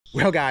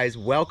Well guys,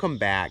 welcome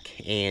back,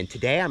 and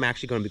today I'm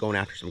actually going to be going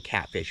after some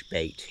catfish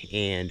bait,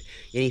 and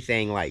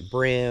anything like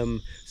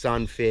brim,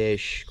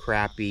 sunfish,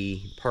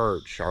 crappie,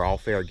 perch are all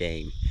fair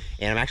game.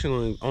 And I'm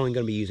actually only going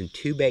to be using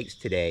two baits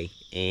today,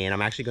 and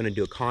I'm actually going to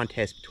do a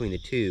contest between the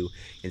two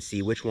and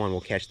see which one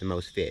will catch the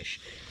most fish.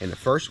 And the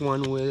first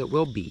one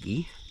will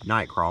be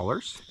night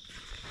crawlers,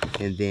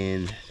 and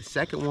then the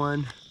second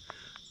one,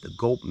 the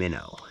gulp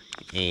minnow.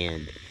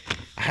 And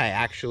I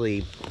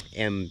actually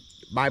am,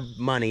 my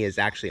money is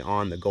actually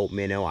on the gulp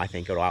minnow. I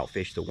think it'll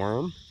outfish the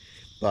worm.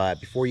 But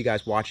before you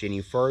guys watch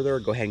any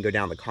further, go ahead and go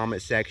down the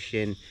comment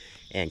section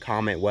and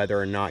comment whether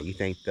or not you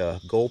think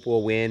the gulp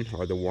will win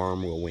or the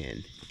worm will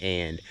win.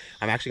 And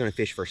I'm actually going to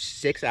fish for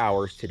 6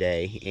 hours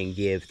today and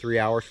give 3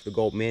 hours for the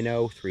gulp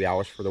minnow, 3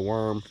 hours for the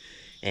worm.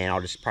 And I'll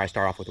just probably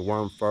start off with the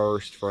worm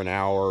first for an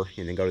hour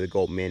and then go to the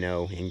gulp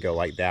minnow and go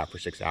like that for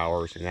 6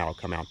 hours, and that'll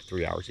come out to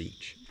 3 hours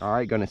each. All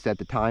right, going to set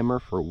the timer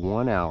for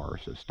 1 hour,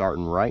 so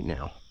starting right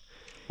now.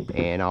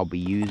 And I'll be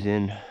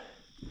using,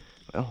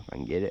 well, if I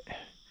can get it,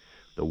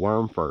 the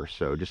worm first.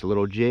 So just a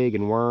little jig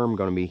and worm.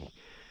 Going to be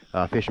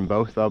fishing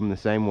both of them the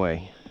same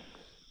way.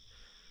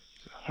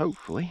 So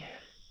hopefully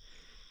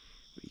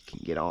we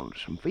can get on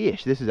some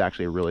fish. This is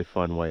actually a really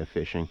fun way of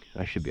fishing.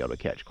 I should be able to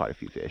catch quite a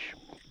few fish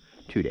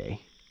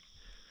today.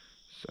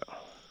 So,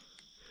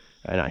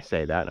 and I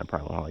say that, and I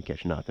probably won't hardly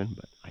catch nothing,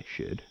 but I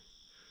should.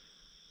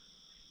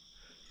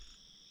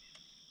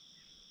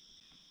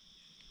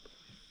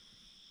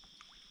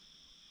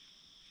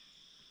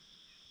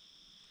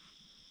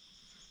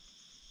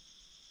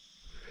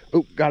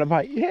 Oh, got a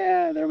bite.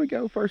 Yeah, there we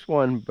go. First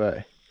one,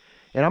 but,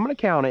 and I'm going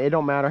to count it. It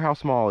don't matter how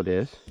small it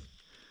is.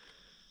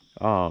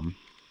 I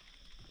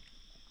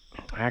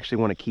actually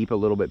want to keep a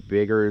little bit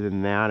bigger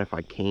than that if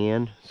I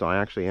can. So I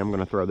actually am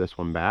going to throw this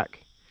one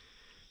back.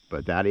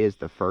 But that is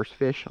the first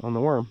fish on the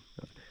worm.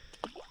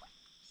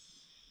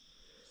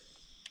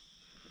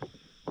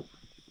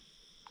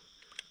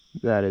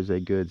 That is a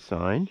good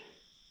sign.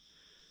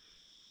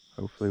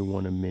 Hopefully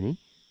one a mini.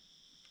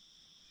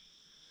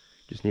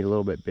 Just need a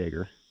little bit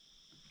bigger.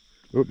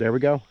 Oh, there we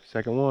go.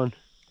 Second one.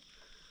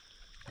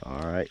 All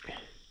right.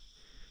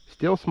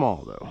 Still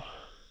small though.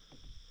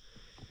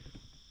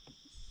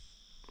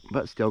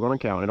 But still going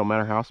to count. It don't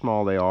matter how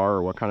small they are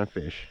or what kind of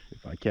fish.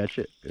 If I catch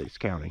it, it's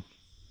counting.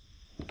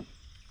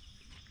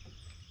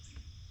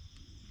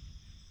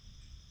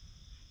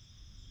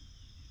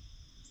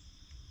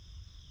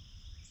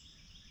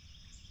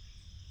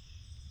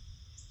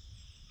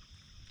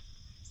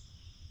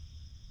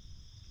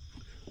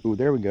 Ooh,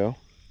 there we go.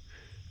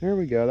 There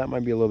we go. That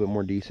might be a little bit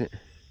more decent.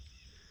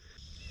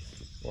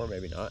 Or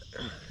maybe not.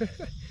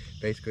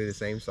 Basically the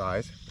same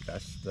size.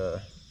 That's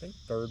the, I think,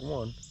 third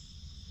one.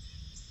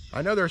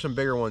 I know there's some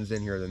bigger ones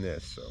in here than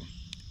this, so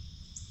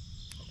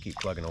I'll keep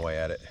plugging away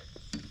at it.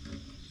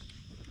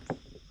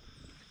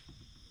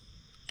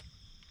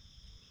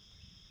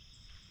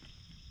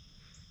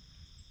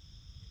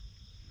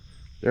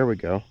 There we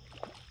go.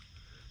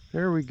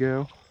 There we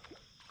go.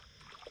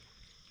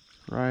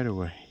 Right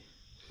away.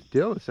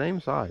 Still the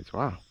same size.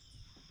 Wow.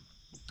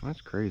 That's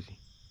crazy.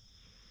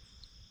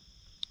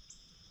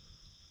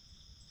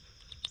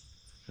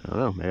 I don't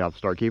know. Maybe I'll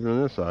start keeping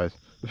them this size.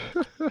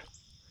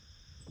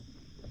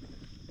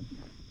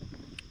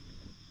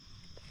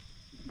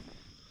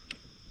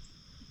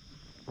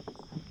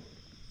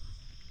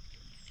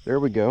 There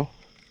we go.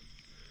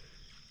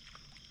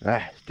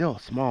 Ah, still a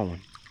small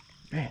one.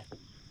 Man.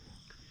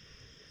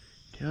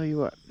 Tell you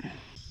what.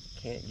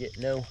 Can't get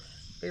no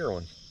bigger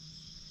ones.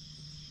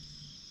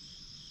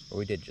 But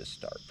we did just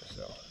start,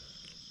 so.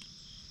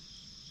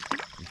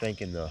 I'm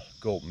thinking the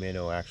gulp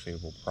minnow actually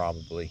will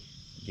probably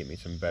get me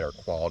some better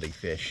quality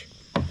fish.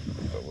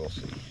 But we'll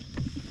see.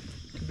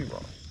 Could be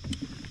wrong.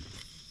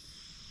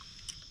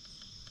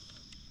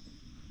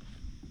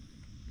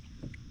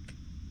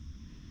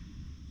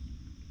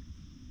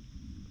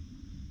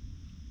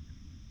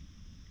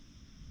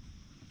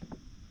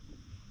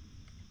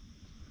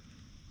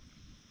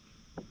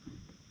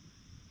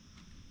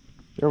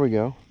 There we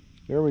go.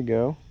 There we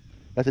go.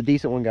 That's a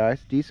decent one, guys.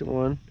 Decent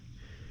one.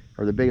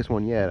 Or the biggest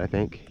one yet, I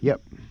think.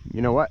 Yep.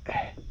 You know what?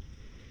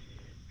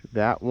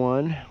 That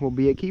one will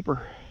be a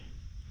keeper.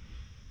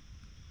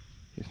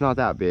 It's not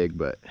that big,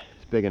 but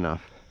it's big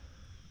enough.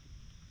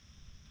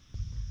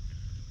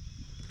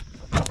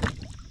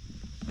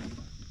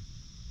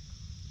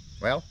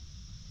 Well,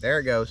 there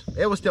it goes.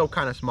 It was still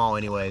kind of small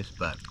anyways,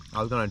 but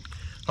I was going to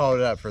hold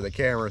it up for the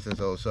camera since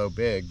it was so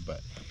big,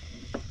 but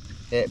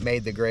it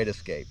made the great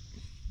escape.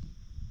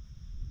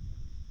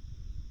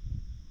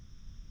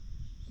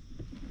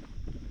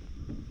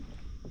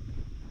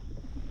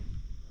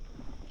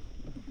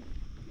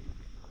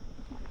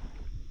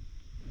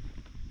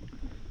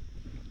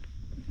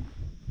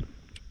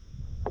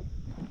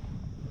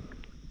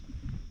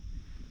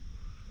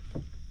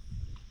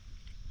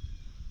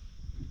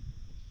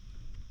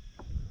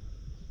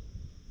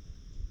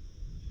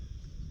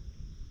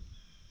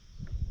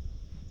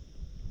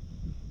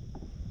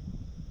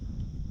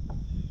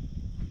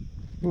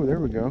 Oh, there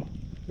we go.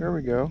 There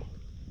we go.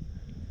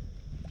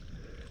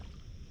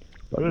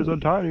 But That is a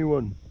tiny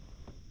one.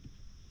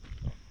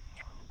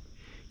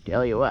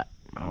 Tell you what,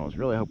 I was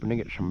really hoping to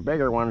get some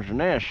bigger ones than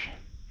this.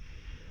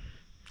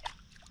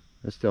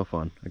 It's still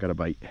fun. I got a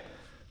bite.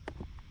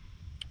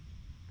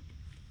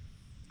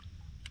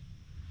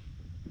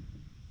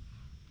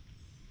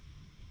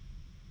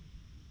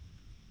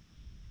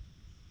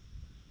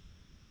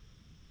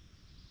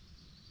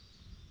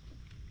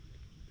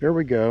 There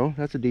we go.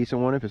 That's a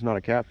decent one if it's not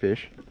a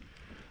catfish.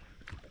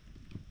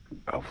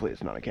 Hopefully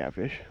it's not a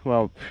catfish.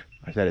 Well,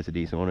 I said it's a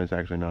decent one. It's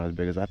actually not as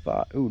big as I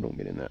thought. Ooh, don't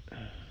get in that.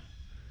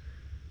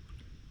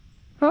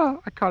 Ah,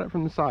 I caught it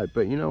from the side,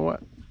 but you know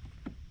what?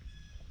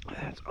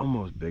 That's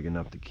almost big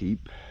enough to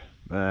keep.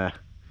 Hold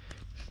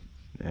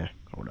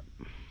up.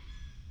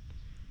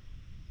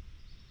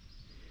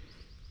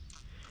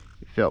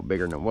 It felt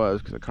bigger than it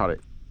was because I caught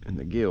it in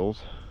the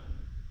gills.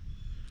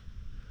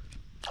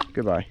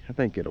 Goodbye. I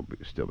think it'll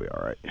still be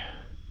all right. I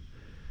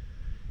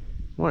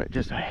want it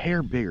just a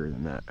hair bigger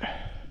than that.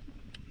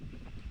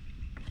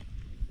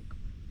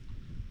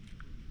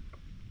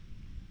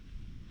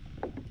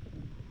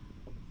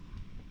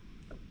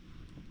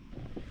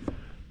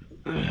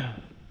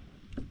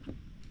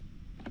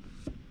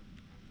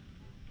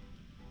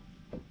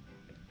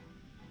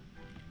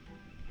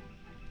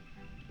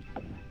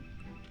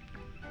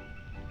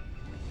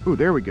 Ooh,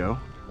 there we go.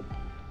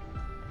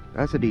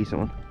 That's a decent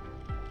one.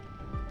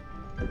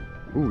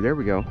 Ooh, there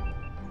we go.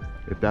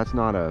 If that's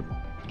not a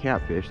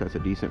catfish, that's a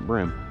decent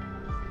brim.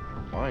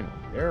 Finally,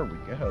 there we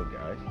go,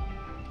 guys.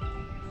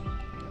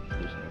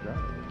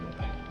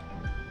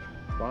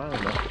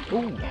 Finally.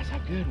 Ooh, that's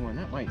a good one.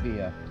 That might be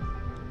a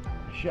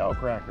shell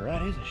cracker.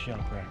 That is a shell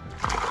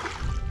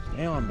cracker.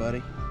 Stay on,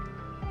 buddy.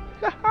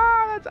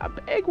 That's a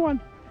big one.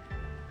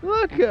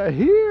 Look at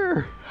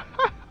here.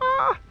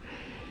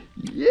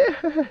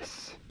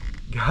 Yes.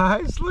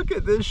 Guys, look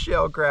at this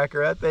shell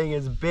cracker. That thing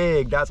is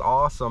big. That's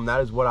awesome.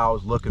 That is what I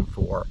was looking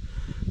for.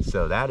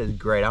 So that is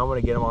great. I'm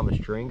gonna get them on the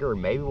stringer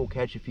and maybe we'll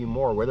catch a few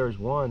more. Where there's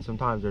one,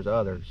 sometimes there's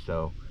others.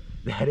 So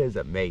that is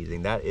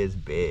amazing. That is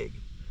big.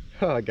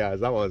 Oh, guys,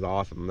 that was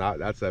awesome.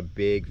 That's a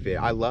big fish.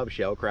 I love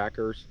shell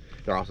crackers.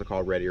 They're also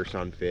called red ear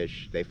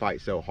sunfish. They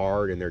fight so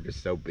hard and they're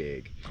just so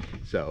big.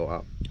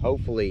 So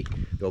hopefully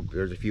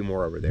there's a few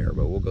more over there,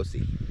 but we'll go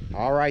see.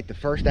 All right, the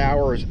first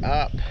hour is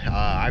up.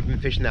 I've been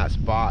fishing that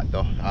spot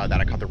that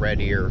I caught the red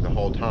ear the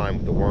whole time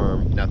with the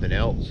worm, nothing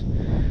else.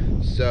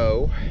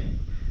 So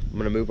I'm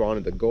gonna move on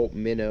to the gulp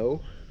minnow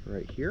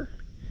right here.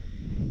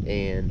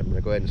 And I'm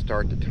gonna go ahead and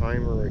start the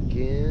timer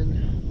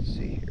again. Let's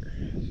see here.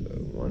 So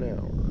 1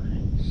 hour,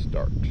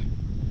 start.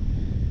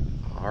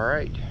 All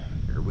right,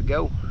 here we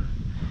go.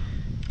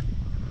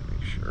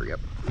 Make sure, yep.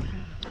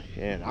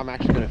 And I'm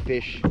actually gonna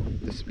fish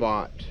the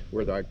spot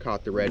where I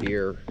caught the red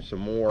ear some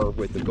more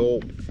with the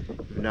gulp.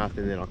 If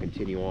nothing, then I'll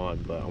continue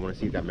on, but I wanna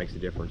see if that makes a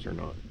difference or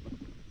not.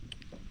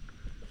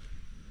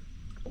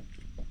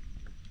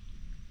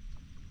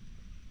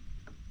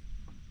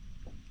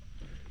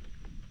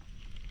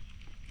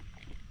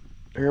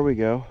 There we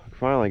go.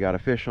 Finally got a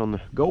fish on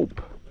the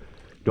gulp.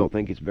 Don't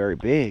think it's very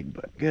big,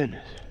 but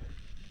goodness.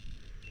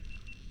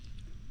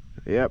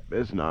 Yep,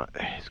 it's not.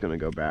 It's gonna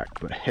go back,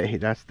 but hey,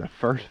 that's the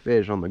first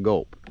fish on the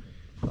gulp.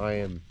 I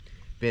am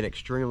been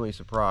extremely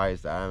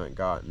surprised that I haven't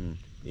gotten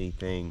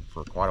anything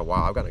for quite a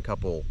while. I've gotten a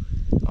couple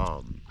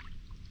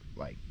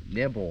like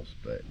nibbles,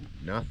 but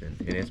nothing,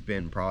 and it's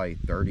been probably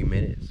 30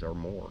 minutes or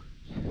more.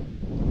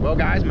 Well,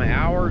 guys, my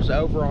hour's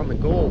over on the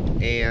gulp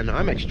and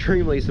I'm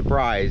extremely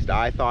surprised.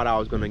 I thought I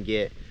was gonna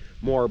get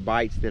more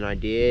bites than I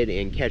did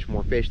and catch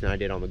more fish than I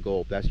did on the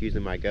gulp. That's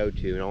usually my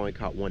go-to, and I only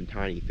caught one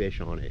tiny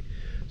fish on it.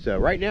 So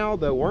right now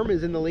the worm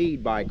is in the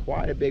lead by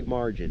quite a big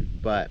margin,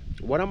 but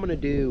what I'm gonna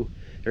do,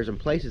 there's some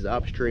places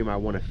upstream I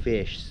want to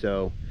fish,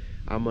 so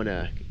I'm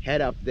gonna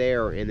head up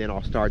there and then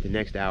I'll start the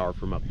next hour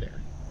from up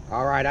there.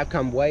 All right, I've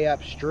come way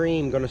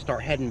upstream, gonna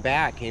start heading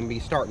back and be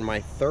starting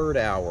my third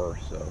hour.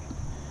 So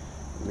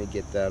let me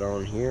get that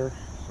on here.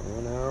 So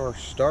 1 hour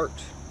start,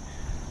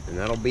 and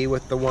that'll be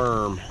with the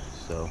worm.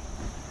 So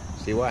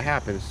see what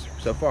happens.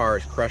 So far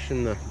it's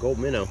crushing the gulp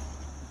minnow.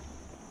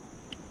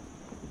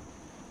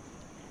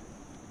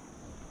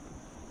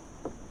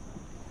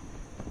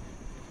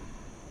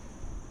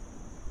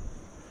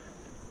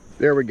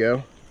 There we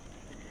go.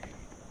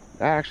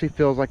 That actually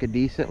feels like a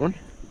decent one.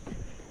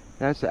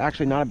 That's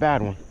actually not a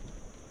bad one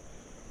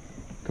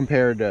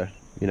compared to,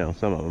 you know,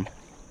 some of them.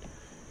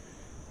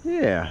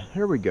 Yeah,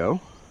 there we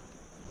go.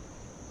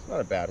 It's not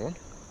a bad one.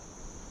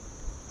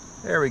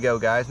 There we go,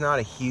 guys. Not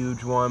a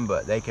huge one,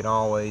 but they can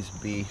always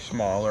be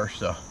smaller,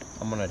 so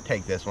I'm gonna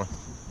take this one.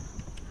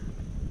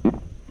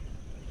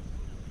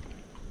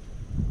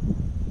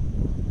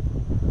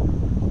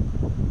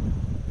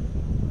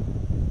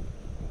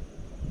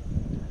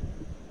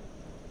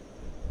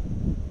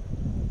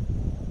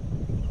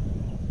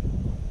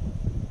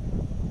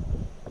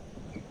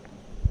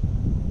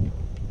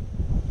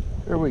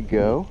 There we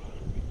go.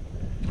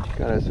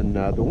 Got us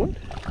another one.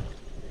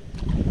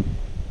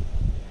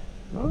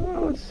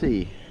 Oh, let's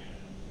see.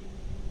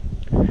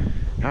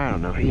 I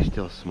don't know. He's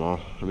still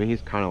small. I mean,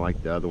 he's kind of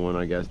like the other one,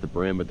 I guess, the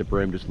brim, but the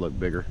brim just looked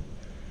bigger.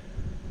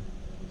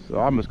 So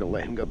I'm just gonna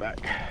let him go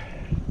back.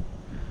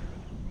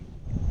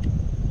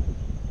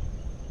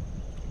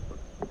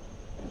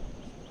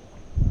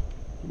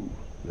 Ooh,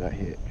 that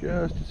hit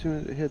just as soon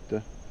as it hit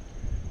the,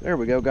 there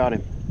we go, got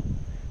him.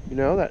 You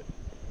know, that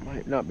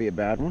might not be a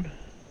bad one.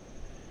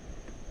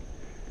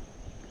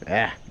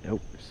 Ah,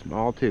 nope,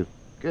 small too.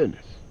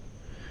 Goodness.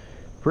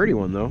 Pretty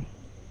one though.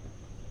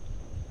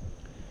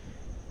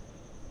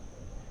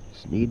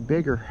 Just need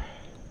bigger.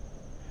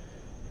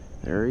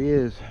 There he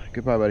is.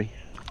 Goodbye, buddy.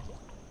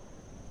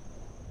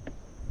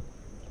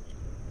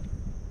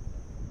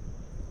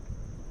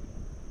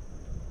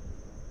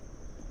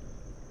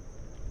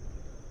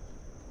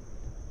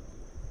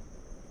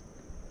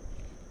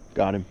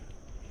 Got him.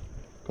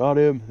 Got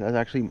him. That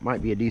actually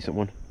might be a decent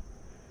one.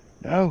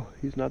 No,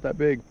 he's not that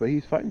big, but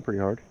he's fighting pretty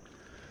hard.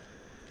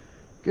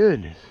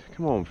 Goodness.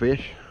 Come on,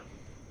 fish.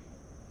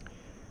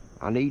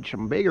 I need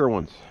some bigger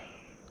ones.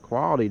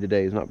 Quality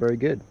today is not very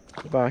good.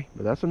 Goodbye.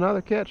 But that's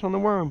another catch on the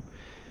worm.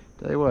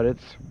 Tell you what,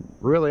 it's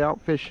really out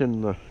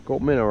fishing the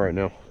gold minnow right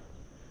now.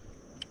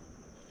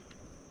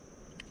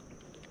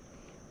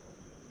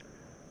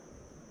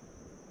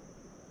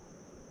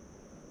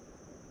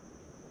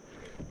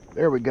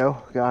 There we go.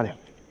 Got him.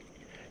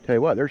 Tell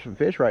you what, there's some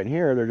fish right in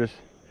here. There just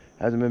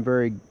hasn't been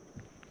very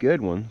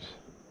good ones.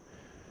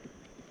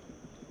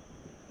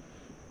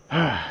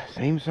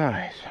 Same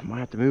size. Might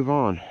have to move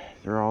on.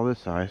 They're all this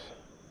size.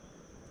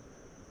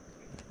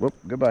 Whoop,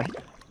 goodbye.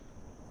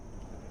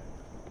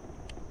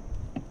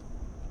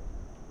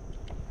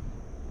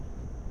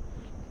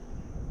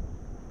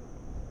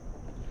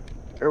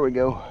 There we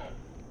go.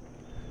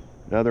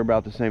 Now they're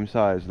about the same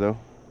size though.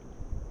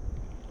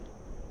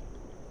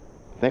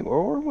 I think,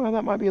 or well,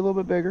 that might be a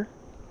little bit bigger.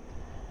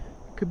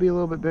 Could be a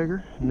little bit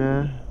bigger.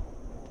 Nah,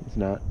 it's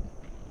not.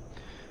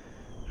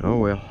 Oh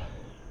well.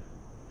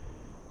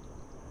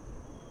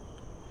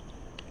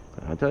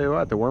 I'll tell you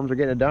what, the worms are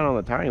getting it done on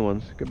the tiny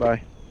ones.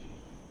 Goodbye.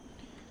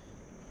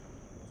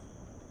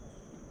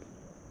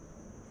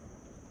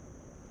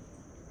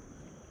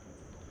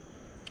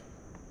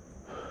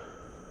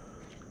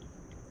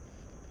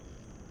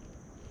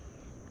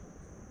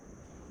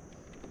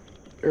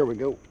 There we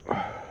go.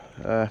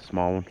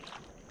 Small one.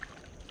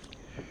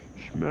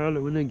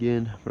 Smaller one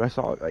again. But I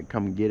saw it like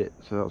come get it,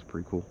 so that was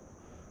pretty cool.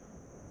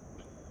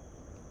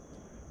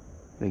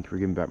 Thank you for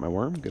giving back my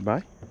worm.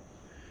 Goodbye.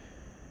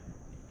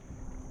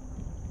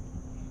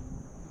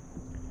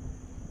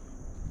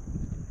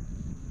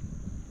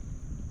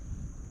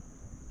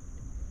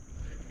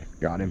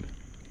 Got him.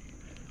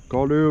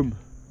 Caught him.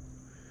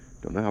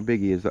 Don't know how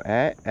big he is though.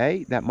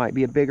 Hey, that might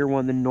be a bigger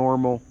one than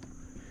normal.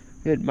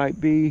 It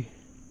might be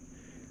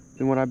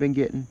than what I've been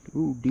getting.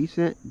 Ooh,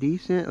 decent,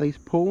 at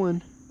least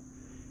pulling.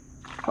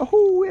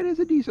 Oh, it is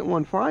a decent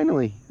one,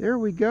 finally. There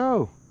we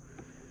go.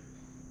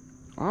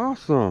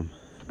 Awesome.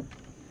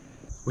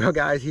 Well,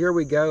 guys, here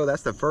we go.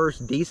 That's the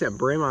first decent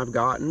brim I've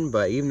gotten,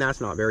 but even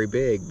that's not very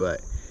big, but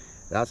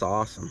that's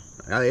awesome.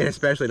 And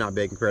especially not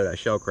big compared to that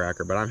shell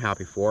cracker, but I'm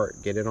happy for it.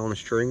 Get it on a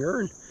stringer,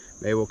 and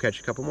maybe we'll catch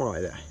a couple more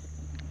like that.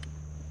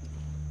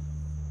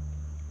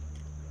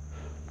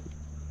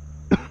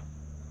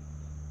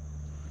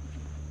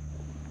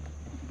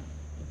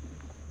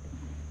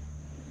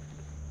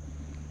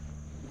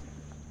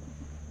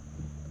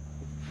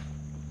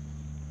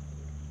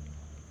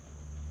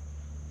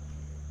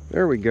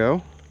 There we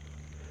go.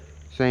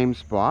 Same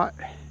spot.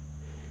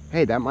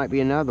 Hey, that might be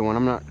another one.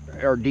 I'm not,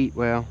 or deep,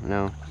 well,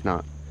 no, it's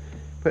not.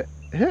 But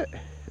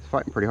it's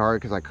fighting pretty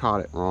hard because I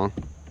caught it wrong.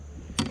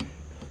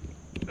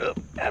 Oh,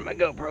 had my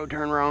GoPro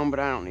turned wrong, but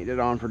I don't need it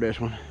on for this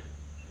one.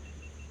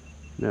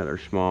 Another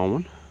small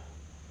one.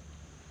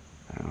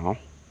 Ow.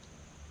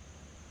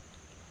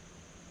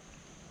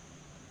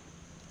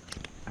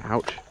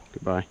 Ouch.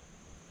 Goodbye.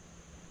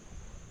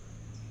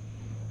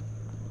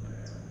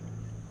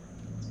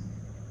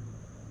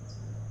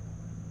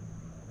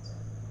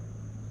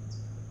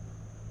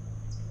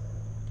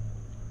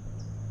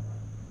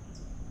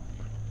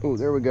 Oh,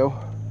 there we go.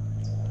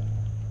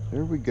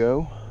 There we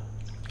go.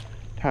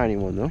 Tiny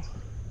one though.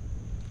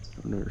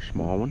 Another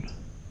small one.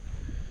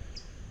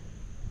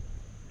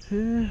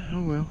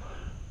 Oh well.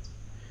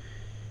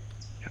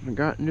 Haven't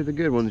gotten to the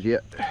good ones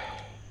yet.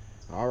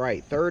 All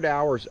right, third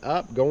hour's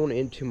up, going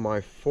into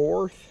my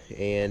fourth,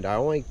 and I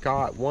only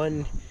caught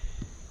one,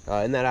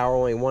 in that hour,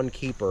 only one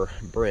keeper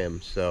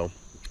brim, so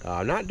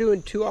I'm not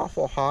doing too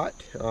awful hot.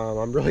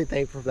 I'm really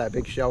thankful for that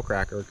big shell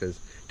cracker, because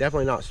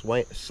definitely not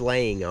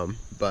slaying them,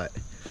 but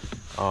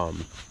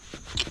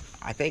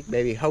I think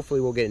maybe,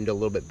 hopefully we'll get into a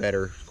little bit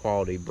better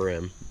quality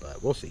brim,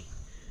 but we'll see.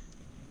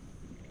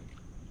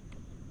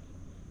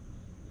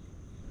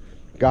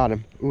 Got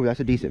him. Ooh,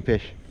 that's a decent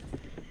fish.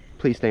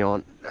 Please stay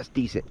on. That's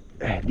decent.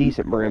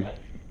 Decent brim.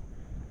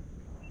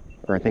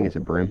 Or I think it's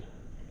a brim.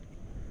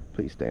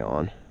 Please stay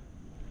on.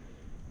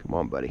 Come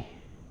on, buddy.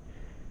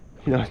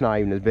 You know, it's not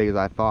even as big as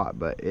I thought,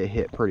 but it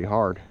hit pretty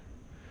hard.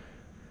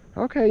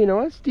 Okay, you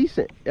know, that's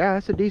decent. Yeah,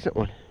 that's a decent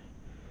one.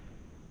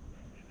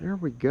 There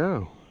we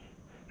go.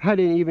 I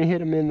didn't even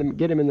hit him in the,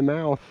 get him in the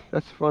mouth.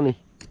 That's funny.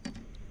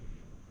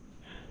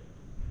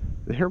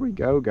 There we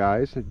go,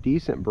 guys. A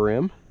decent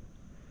brim.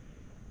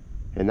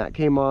 And that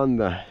came on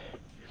the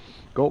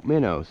gulp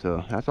minnow,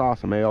 so that's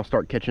awesome. Maybe I'll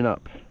start catching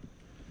up.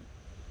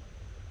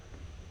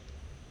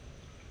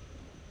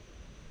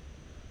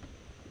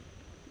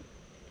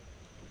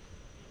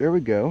 There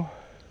we go.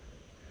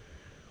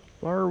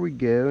 There we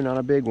go. Not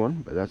a big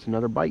one, but that's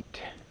another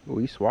bite.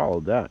 We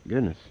swallowed that.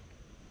 Goodness.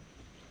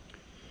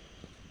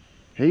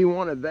 He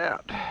wanted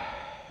that.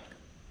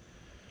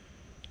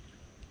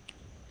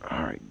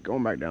 All right,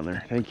 going back down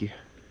there. Thank you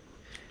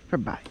for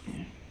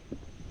biting.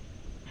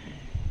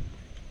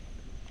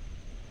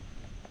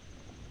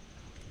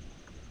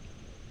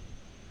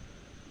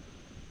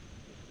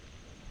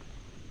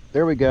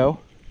 There we go.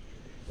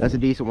 That's a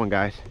decent one,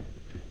 guys.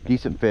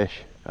 Decent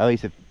fish. At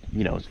least if,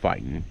 you know, it's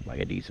fighting like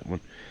a decent one.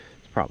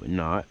 It's probably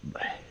not,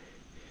 but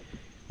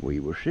we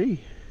will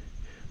see.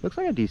 Looks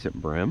like a decent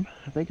brim.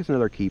 I think it's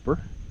another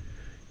keeper.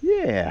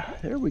 Yeah,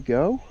 there we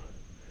go.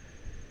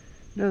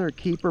 Another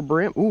keeper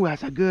brim. Ooh,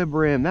 that's a good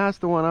brim. That's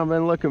the one I've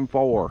been looking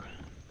for.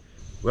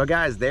 Well,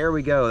 guys, there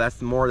we go.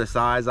 That's more the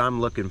size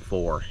I'm looking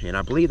for. And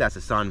I believe that's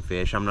a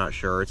sunfish. I'm not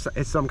sure.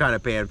 It's some kind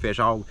of panfish.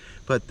 I'll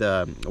put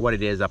what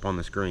it is up on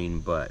the screen,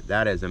 but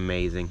that is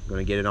amazing.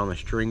 Gonna get it on the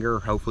stringer.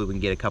 Hopefully we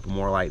can get a couple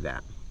more like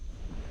that.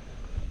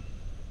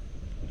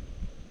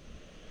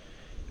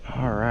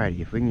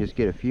 Alrighty, if we can just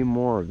get a few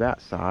more of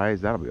that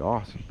size, that'll be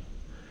awesome.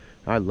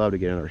 I'd love to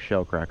get another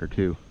shell cracker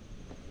too.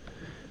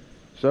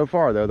 So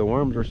far though, the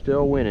worms are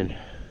still winning.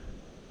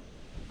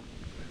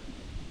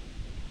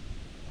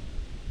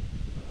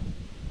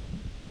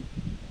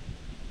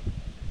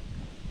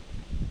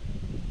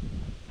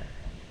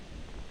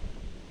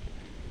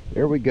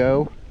 There we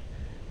go.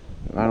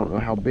 I don't know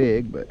how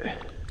big, but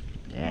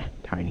yeah,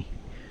 tiny.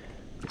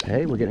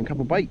 Hey, we're getting a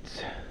couple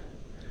bites.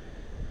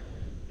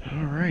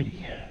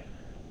 Alrighty.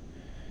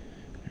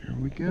 There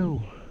we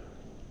go.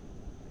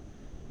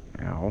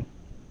 Ow.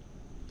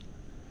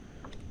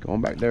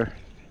 Going back there.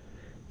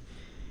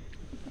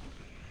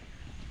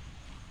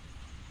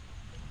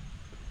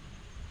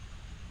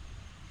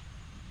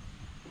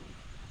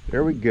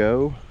 There we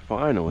go.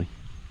 Finally.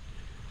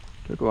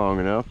 Took long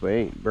enough, but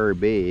ain't very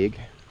big.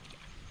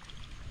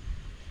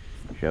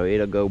 So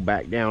it'll go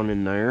back down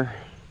in there.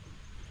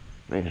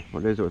 Man,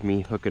 what is it with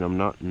me hooking them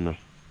not in the...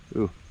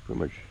 Ooh, pretty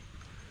much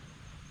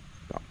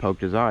about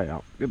poked his eye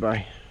out.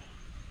 Goodbye.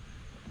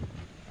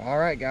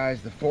 Alright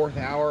guys, the 4th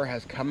hour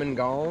has come and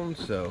gone,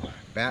 so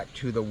back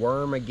to the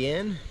worm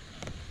again.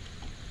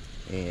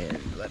 And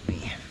let me,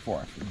 before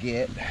I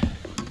forget,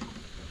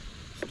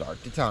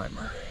 start the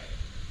timer.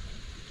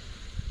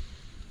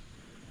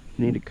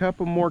 Need a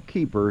couple more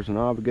keepers and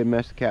I'll have a good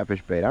mess of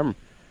catfish bait. I'm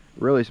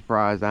really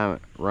surprised I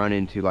haven't run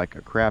into like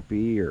a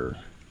crappie or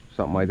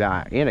something like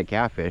that, and a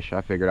catfish.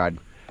 I figured I'd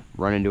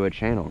run into a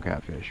channel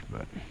catfish,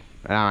 but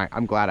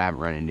I'm glad I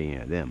haven't run into any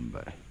of them,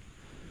 but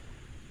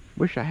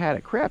wish I had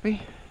a crappie.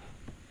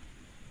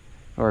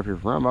 Or if you're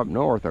from up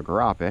north, a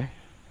crappie.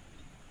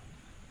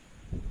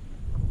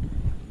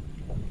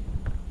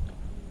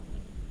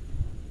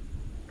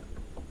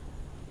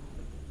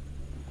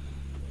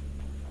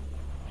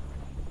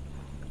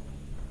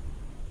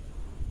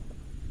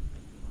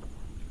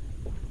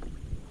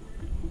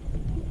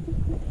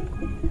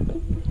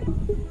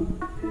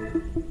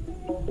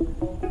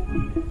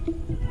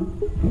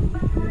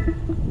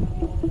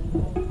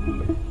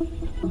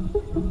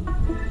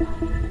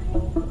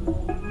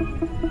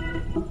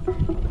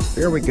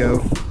 There we go.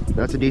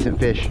 That's a decent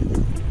fish.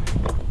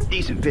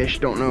 Decent fish.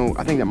 Don't know.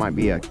 I think that might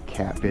be a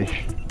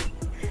catfish.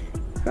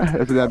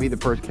 That's gotta be the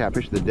first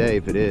catfish of the day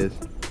if it is.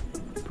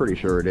 Pretty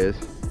sure it is.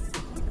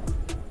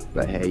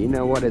 But hey, you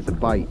know what? It's a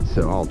bite,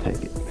 so I'll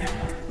take it.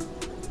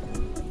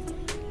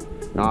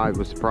 No, I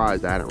was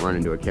surprised I hadn't run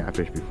into a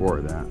catfish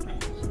before that.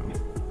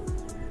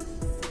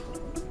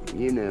 So,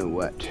 you know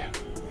what?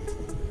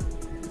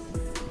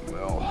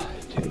 We'll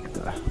take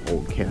the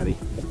old caddy.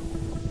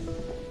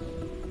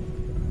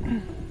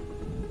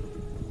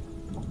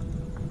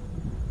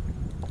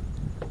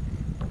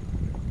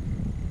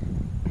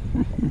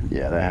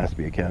 Yeah, that has to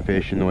be a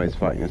catfish in the way it's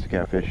fighting. It's a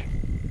catfish.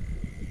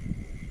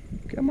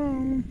 Come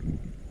on.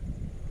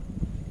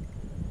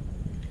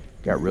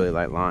 Got really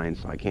light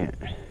lines, so I can't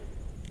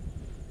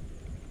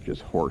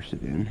just horse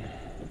it in.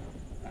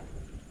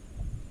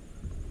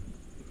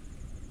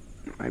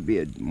 Might be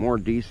a more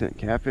decent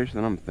catfish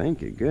than I'm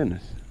thinking.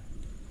 Goodness.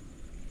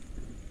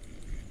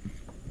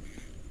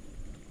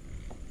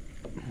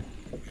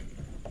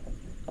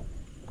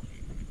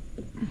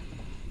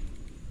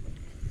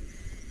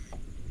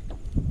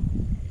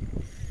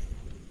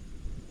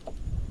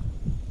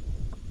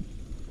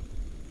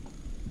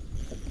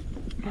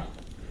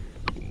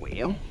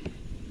 Well,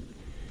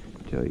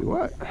 tell you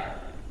what,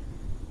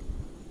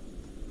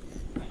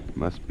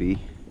 must be,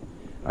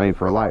 I mean,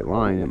 for a light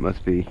line it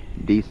must be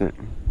decent.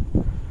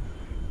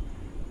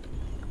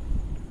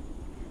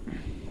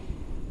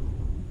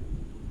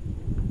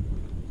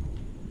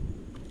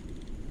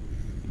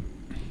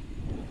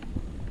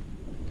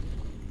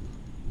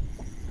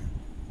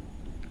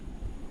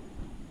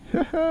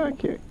 I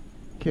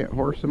can't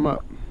horse them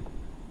up.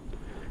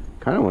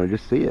 Kind of want to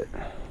just see it.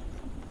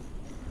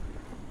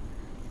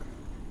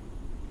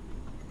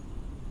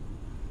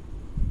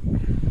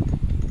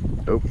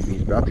 Oh,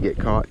 he's about to get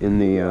caught in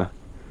the,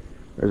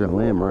 there's a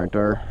limb right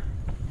there.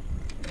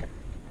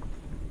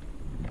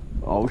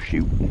 Oh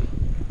shoot.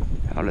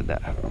 How did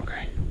that happen?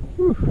 Okay.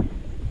 Whew.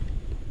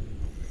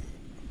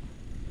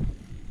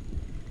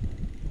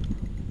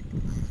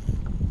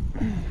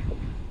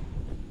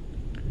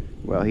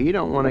 Well, he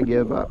don't want to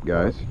give up,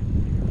 guys.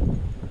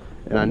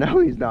 And I know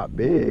he's not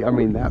big. I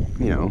mean, that,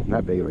 you know,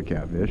 not big of a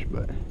catfish,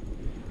 but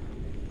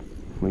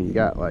when you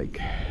got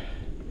like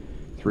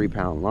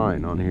 3-pound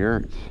line on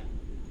here, it's,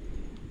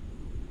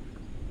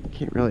 you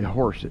can't really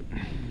horse it.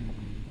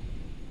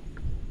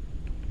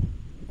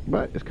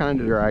 But it's kind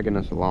of dragging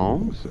us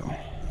along, so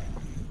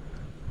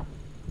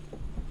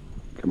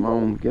come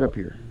on, get up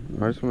here.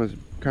 I just want to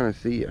kind of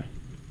see you.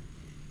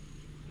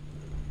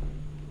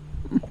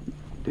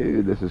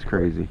 Dude, this is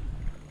crazy.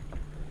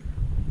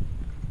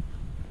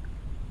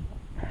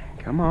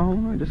 Come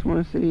on, I just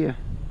want to see you.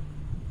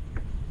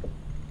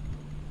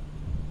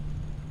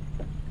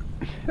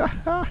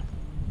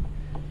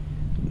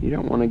 You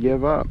don't want to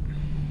give up.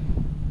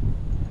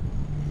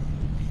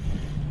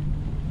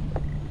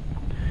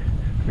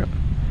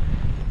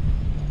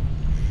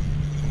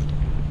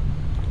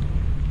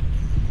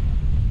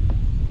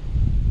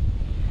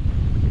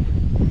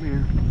 Come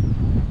here.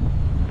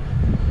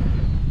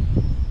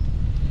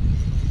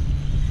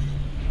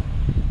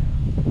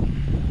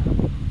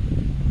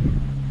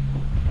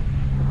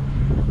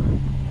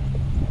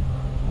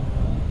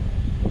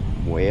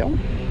 Well,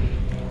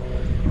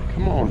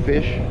 come on,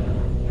 fish.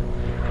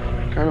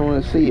 Kind of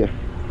want to see you.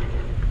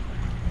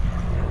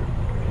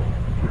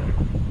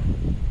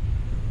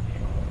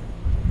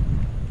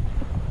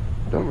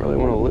 Don't really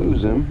want to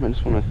lose him. I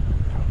just want to.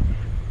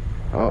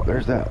 Oh,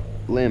 there's that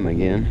limb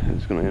again.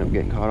 It's going to end up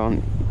getting caught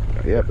on.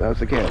 Yep, that was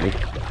the catty.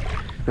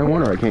 No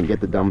wonder I can't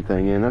get the dumb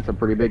thing in. That's a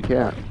pretty big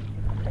cat.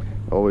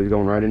 Always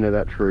going right into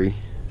that tree.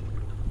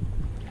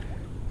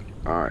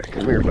 All right,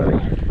 come here, buddy.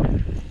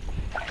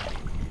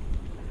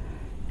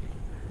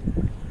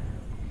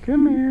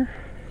 Come here.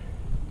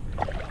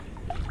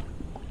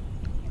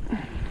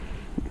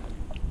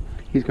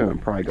 He's gonna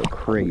probably go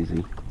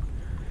crazy.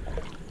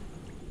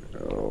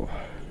 Oh.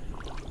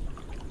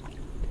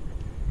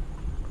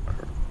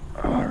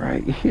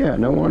 Alright, yeah,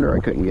 no wonder I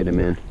couldn't get him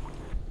in.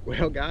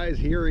 Well guys,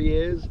 here he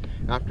is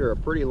after a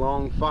pretty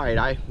long fight.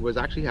 I was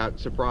actually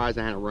surprised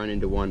I hadn't run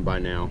into one by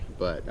now,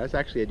 but that's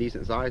actually a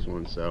decent sized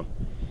one, so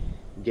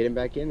get him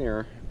back in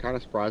there. Kind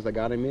of surprised I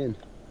got him in.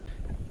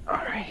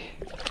 Alright.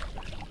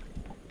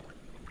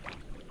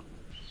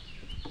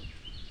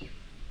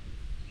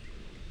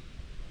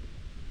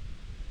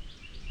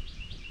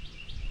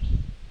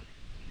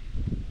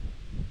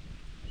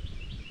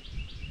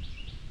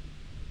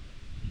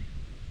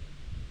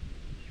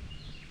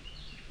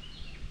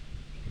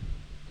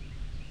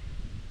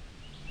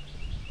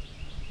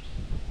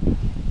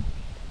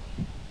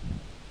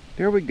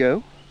 There we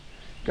go.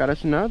 Got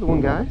us another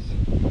one, guys.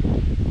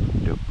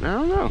 I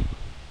don't know.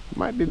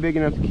 Might be big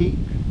enough to keep.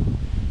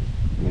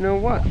 You know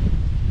what? You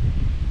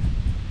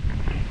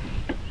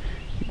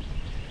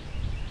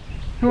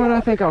know what? I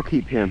think I'll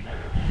keep him.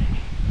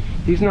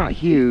 He's not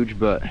huge,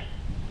 but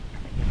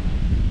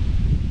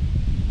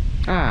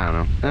I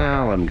don't know.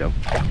 I'll let him go.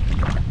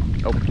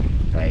 Oh,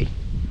 hey.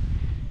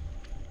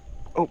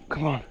 Oh,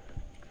 come on.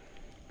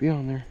 Be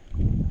on there.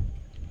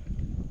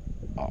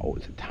 Oh,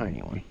 it's a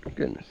tiny one.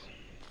 Goodness.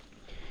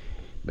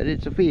 But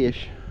it's a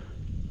fish.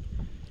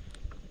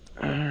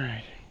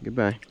 Alright,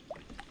 goodbye.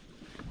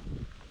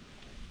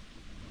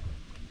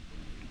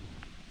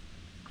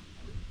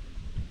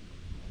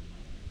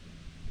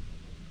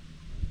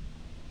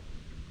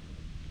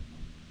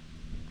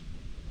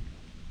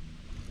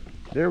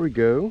 There we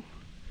go.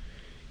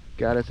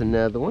 Got us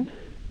another one.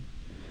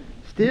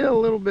 Still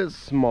a little bit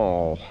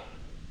small.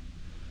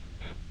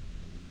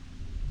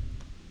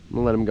 I'm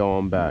gonna let him go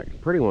on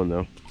back. Pretty one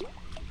though.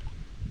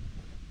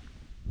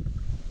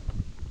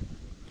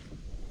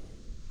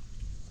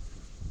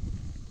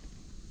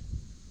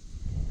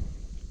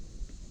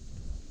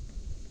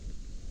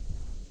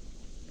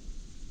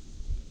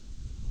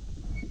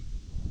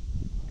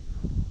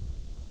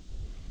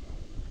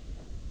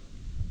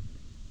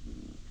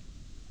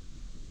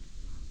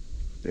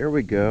 There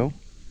we go.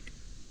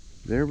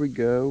 There we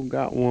go.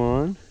 Got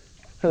one.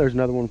 Oh, there's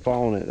another one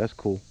following it. That's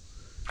cool.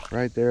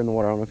 Right there in the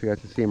water. I don't know if you guys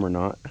can see him or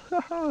not.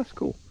 That's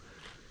cool.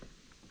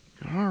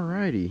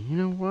 Alrighty. You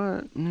know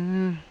what?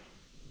 I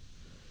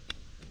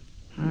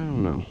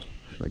don't know.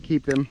 Should I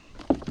keep him?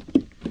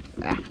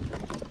 Ah.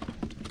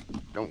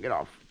 Don't get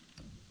off.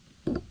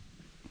 You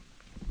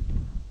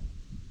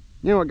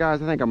know what,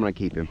 guys? I think I'm going to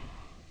keep him.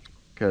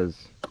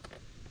 Because I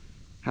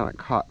haven't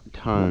caught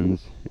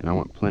tons. And I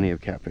want plenty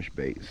of catfish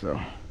bait. So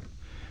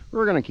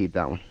we're going to keep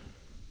that one.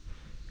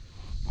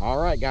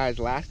 Alright, guys.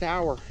 Last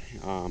hour.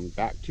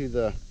 Back to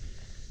the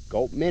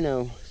gulp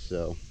minnow.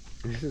 So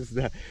this is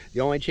the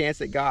only chance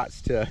it got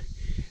to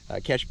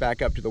catch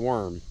back up to the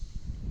worm.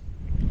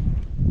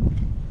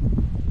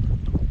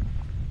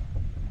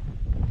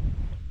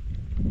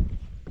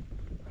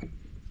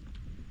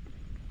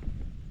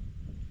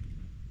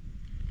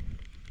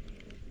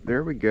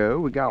 there we go.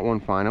 We got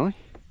one finally.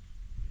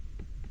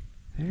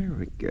 There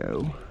we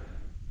go.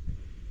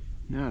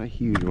 Not a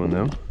huge one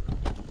though.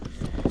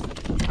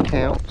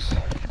 Counts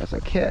as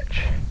a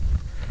catch.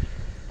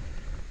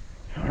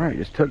 All right,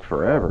 just took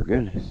forever,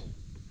 goodness.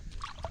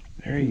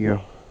 There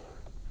you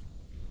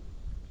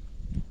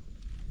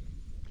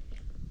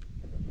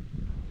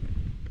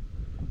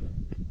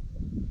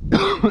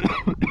go.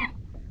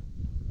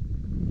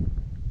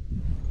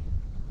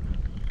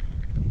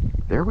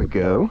 There we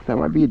go. That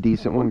might be a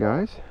decent one,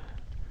 guys.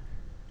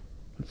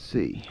 Let's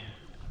see.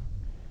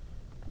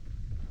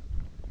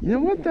 You know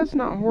what? That's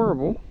not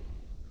horrible.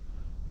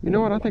 You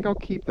know what? I think I'll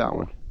keep that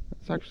one.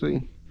 It's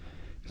actually,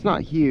 it's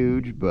not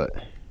huge, but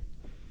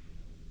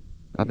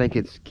I think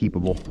it's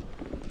keepable.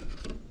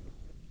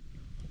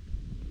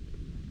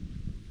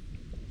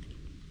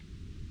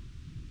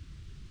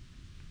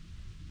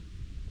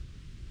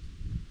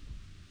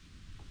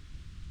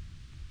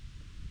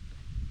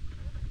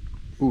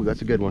 Ooh,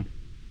 that's a good one.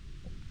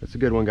 That's a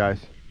good one, guys.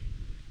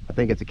 I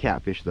think it's a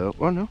catfish, though.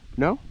 Oh, no,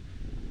 no,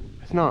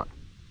 it's not.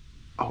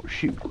 Oh,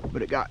 shoot,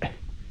 but it got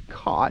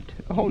caught.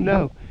 Oh,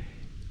 no.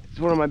 It's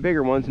one of my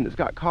bigger ones, and it's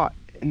got caught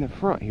in the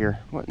front here.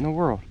 What in the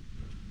world?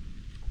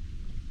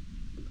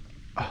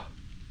 Oh.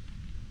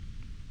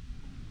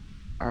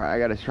 All right, I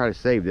got to try to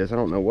save this. I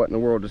don't know what in the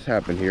world just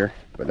happened here,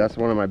 but that's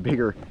one of my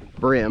bigger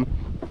brim.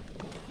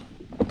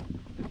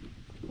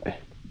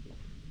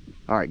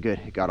 All right, good.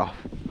 It got off.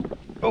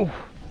 Oh,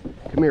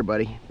 come here,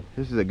 buddy.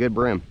 This is a good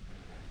brim.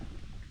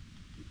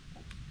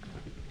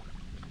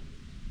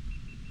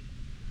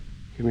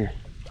 Come here.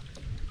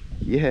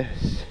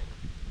 Yes.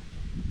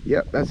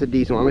 Yep, that's a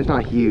decent one. I mean, it's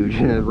not huge.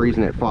 And the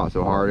reason it fought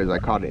so hard is I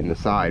caught it in the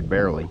side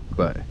barely,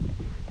 but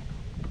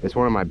it's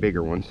one of my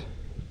bigger ones.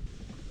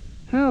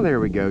 Oh, there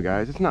we go,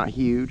 guys. It's not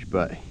huge,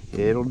 but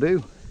it'll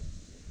do.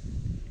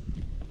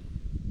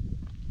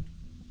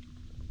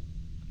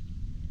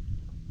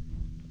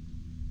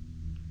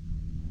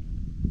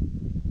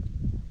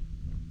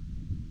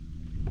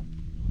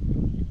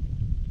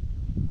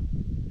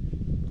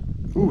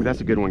 Ooh,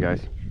 that's a good one,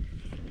 guys.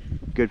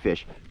 Good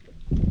fish.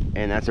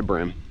 And that's a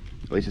brim.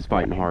 At least it's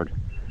fighting hard,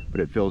 but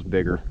it feels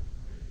bigger.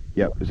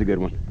 Yep, it's a good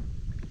one.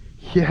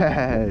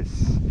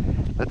 Yes,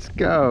 let's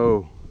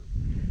go.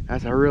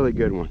 That's a really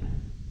good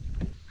one.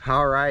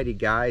 Alrighty,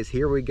 guys,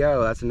 here we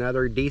go. That's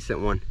another decent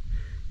one,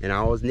 and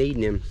I was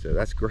needing him, so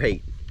that's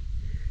great.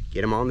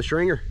 Get him on the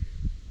stringer.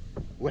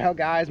 Well,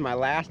 guys, my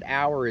last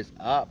hour is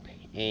up,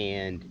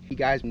 and you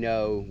guys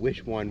know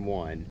which one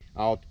won.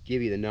 I'll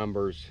give you the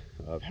numbers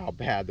of how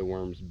bad the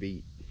worms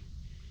beat.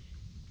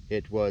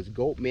 It was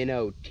Gulp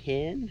Minnow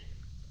 10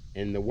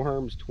 and the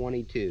worms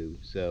 22.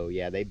 So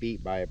yeah, they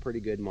beat by a pretty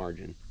good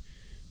margin.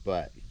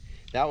 But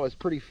that was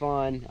pretty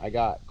fun. I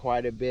got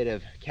quite a bit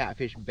of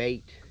catfish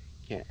bait.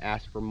 Can't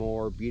ask for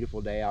more.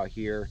 Beautiful day out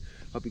here.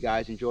 Hope you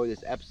guys enjoy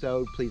this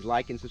episode. Please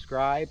like and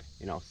subscribe,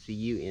 and I'll see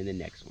you in the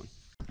next one.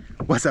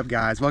 What's up,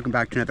 guys? Welcome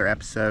back to another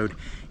episode.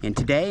 And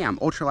today I'm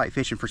ultralight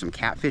fishing for some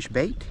catfish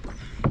bait.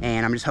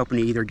 And I'm just hoping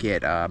to either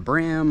get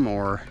brim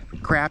or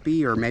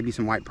crappie or maybe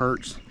some white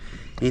perch.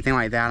 Anything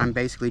like that. I'm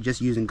basically just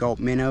using Gulp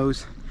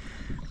minnows.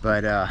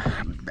 But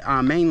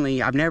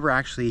mainly, I've never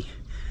actually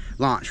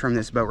launched from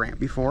this boat ramp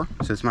before.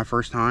 So it's my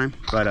first time.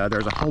 But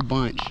there's a whole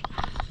bunch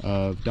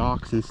of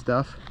docks and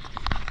stuff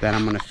that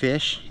I'm going to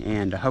fish.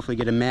 And hopefully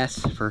get a mess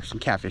for some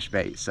catfish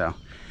bait. So I'll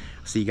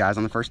see you guys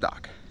on the first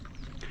dock.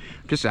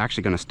 Just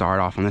actually going to start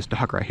off on this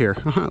dock right here.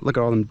 Look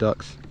at all them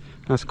ducks.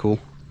 That's cool.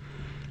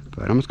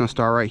 But I'm just going to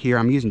start right here.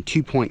 I'm using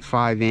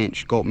 2.5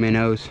 inch Gulp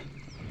minnows.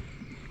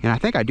 And I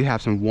think I do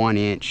have some 1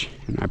 inch.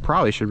 And I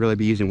probably should really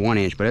be using 1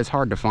 inch, but it's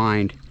hard to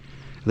find,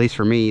 at least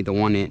for me, the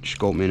 1 inch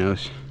Gulp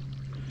minnows.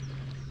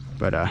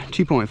 But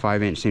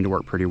 2.5 inch seem to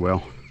work pretty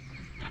well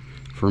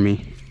for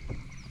me.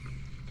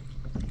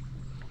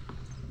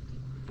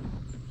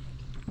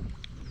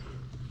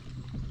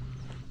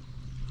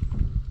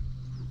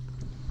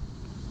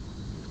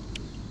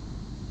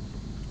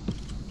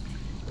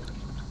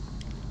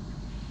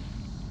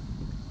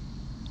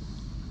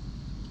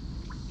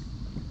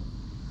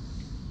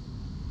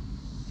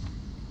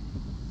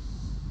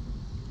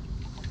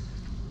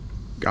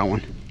 Got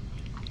one.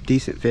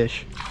 Decent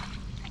fish.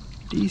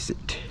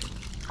 Decent.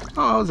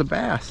 Oh, it was a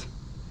bass.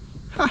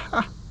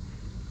 Ha.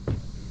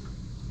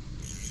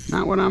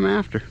 Not what I'm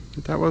after,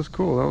 but that was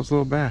cool. That was a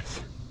little bass.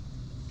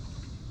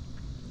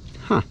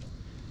 Huh.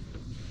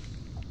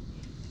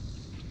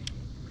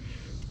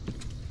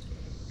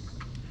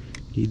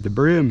 Need the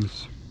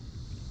brims.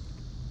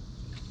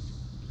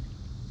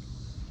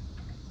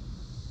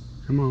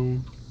 Come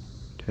on.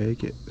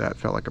 Take it. That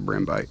felt like a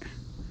brim bite.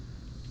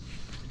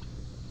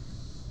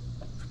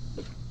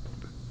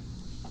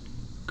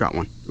 Got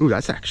one. Ooh,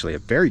 that's actually a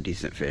very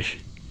decent fish.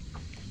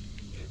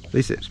 At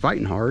least it's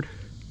fighting hard.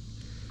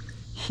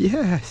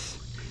 Yes.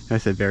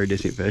 That's a very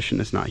decent fish, and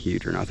it's not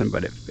huge or nothing,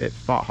 but it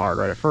fought hard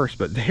right at first.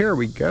 But there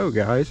we go,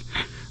 guys.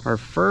 Our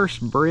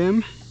first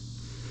brim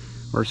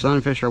or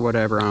sunfish or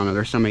whatever. I don't know.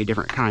 There's so many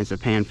different kinds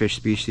of panfish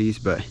species,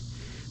 but I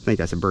think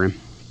that's a brim.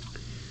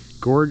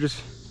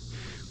 Gorgeous.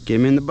 Get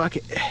him in the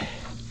bucket.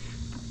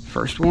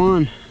 First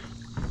one.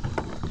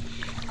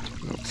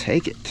 We'll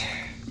take it.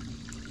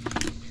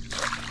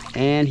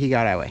 And he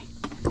got away.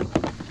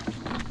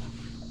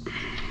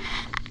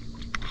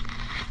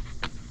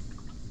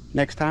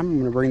 Next time, I'm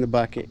gonna bring the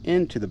bucket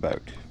into the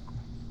boat.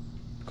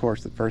 Of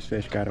course, the first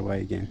fish got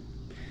away again.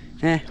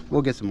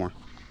 We'll get some more.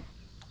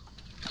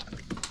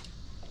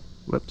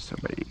 Whoops,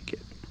 somebody didn't get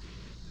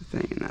the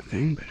thing in that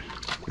thing, but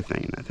the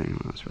thing in that thing,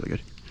 oh, that's really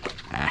good.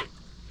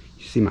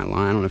 You see my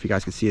line? I don't know if you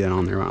guys can see that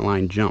on there. My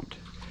line jumped.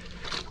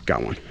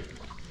 Got one.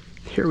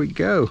 Here we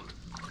go.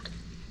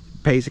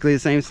 Basically the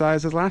same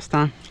size as last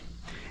time.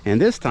 And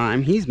this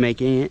time, he's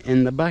making it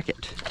in the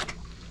bucket.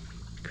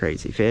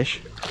 Crazy fish.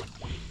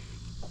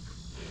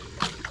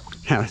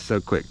 That was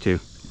so quick too.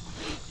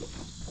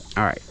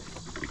 All right.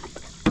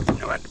 You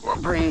know what?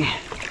 We'll bring.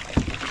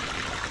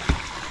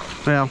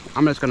 Well,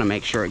 I'm just gonna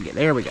make sure it get.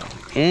 There we go.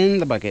 In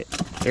the bucket.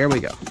 There we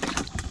go.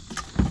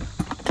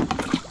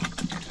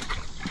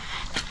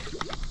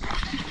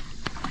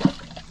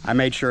 I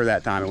made sure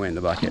that time it went in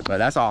the bucket, but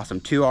that's awesome.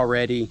 2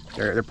 already.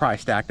 They're probably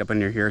stacked up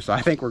under here, so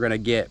I think we're gonna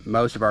get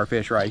most of our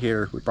fish right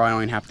here. We probably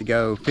don't even have to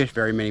go fish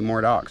very many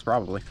more docks,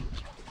 probably.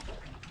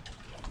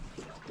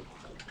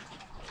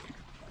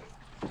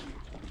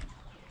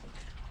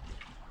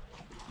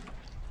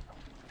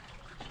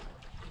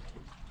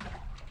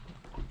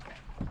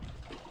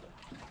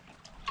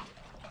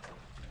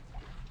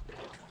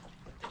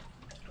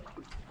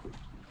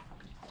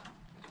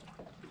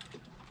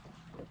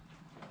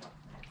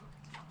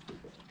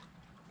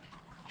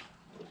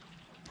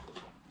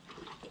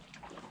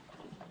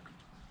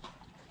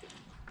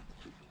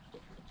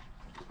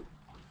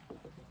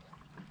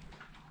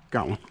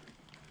 Got one.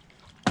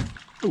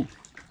 Oh,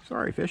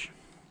 sorry, fish.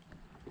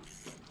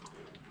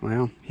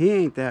 Well, he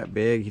ain't that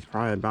big. He's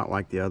probably about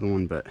like the other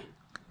one, but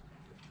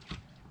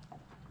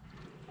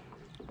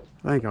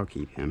I think I'll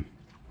keep him.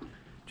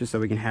 Just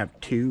so we can have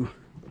 2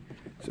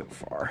 so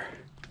far.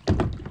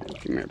 Come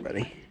here,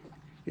 buddy.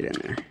 Get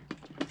in there.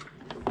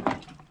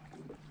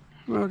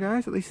 Well,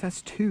 guys, at least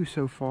that's 2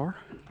 so far.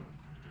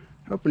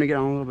 Hoping to get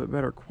on a little bit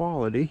better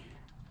quality,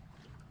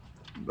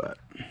 but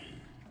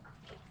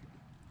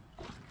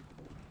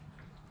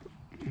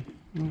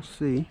we'll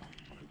see.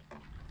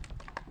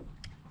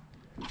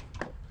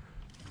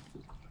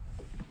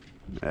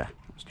 That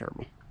was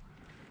terrible.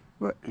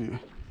 What?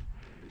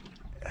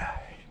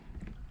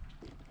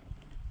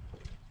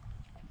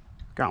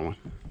 Got one.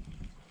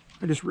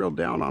 I just reeled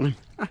down on him.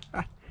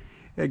 It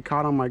had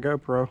caught on my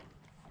GoPro.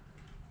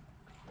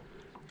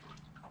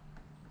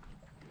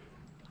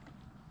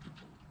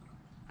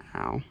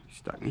 Ow, he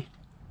stuck me.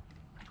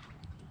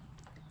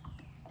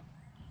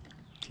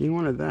 He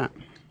wanted that.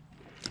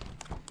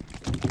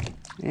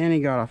 And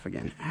he got off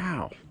again.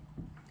 Ow.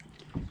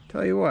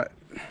 Tell you what,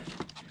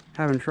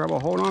 having trouble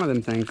holding on to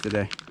them things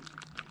today.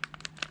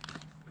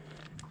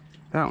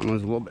 That one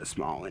was a little bit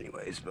small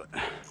anyways, but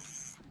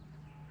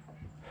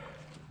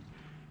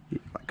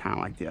kind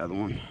of like the other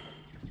one.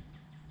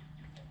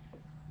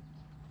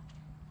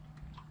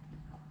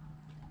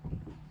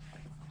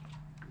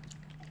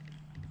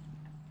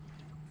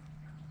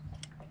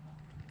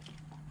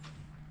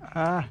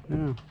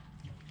 No.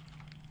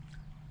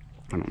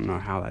 I don't know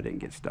how that didn't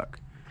get stuck.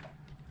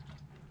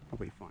 I'll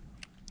be fine.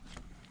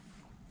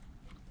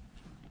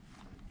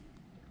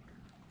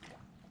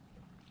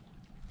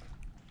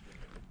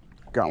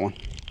 Got one.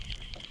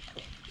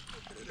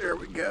 There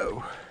we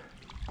go.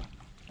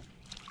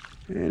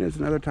 And it's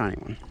another tiny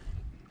one.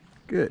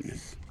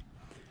 Goodness.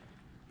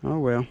 Oh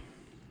well.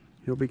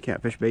 He'll be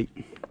catfish bait.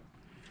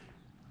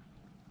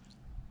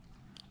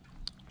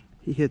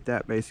 He hit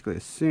that basically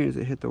as soon as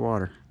it hit the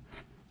water.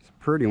 It's a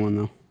pretty one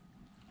though.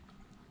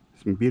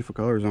 Some beautiful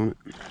colors on it.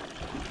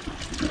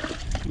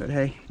 But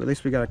hey, at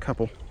least we got a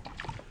couple.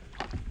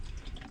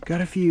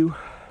 Got a few.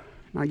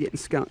 Not getting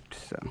skunked,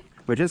 so.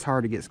 Which is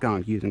hard to get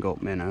skunked using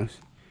gulp minnows.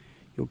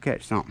 You'll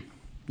catch something,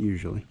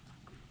 usually.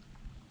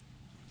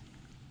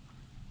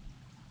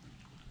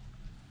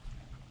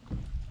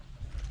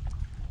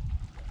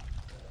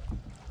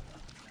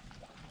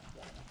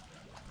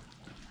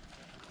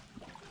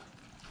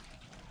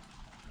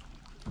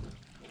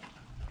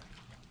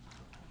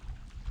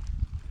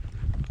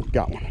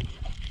 Got one.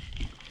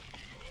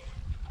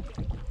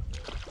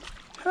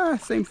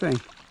 Same thing.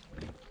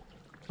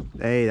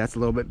 Hey, that's a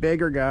little bit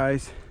bigger,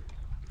 guys.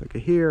 Look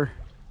at here.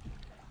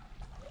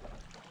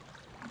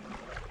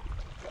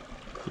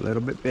 A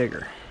little bit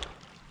bigger.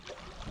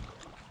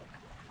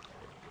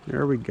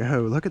 There we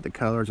go. Look at the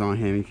colors on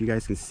him. If you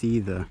guys can see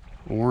the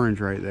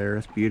orange right there,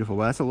 that's beautiful.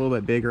 Well, that's a little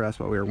bit bigger. That's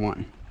what we were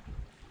wanting.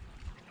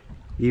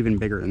 Even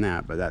bigger than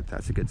that, but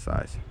that's a good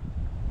size.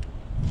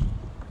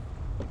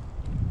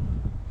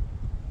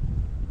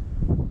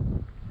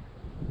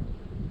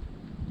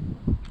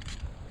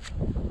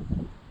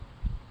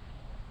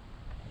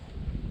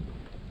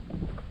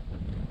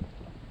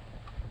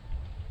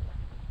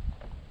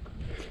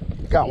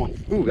 Got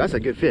one. Ooh, that's a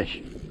good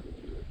fish.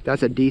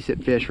 That's a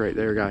decent fish right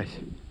there, guys.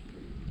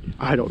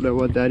 I don't know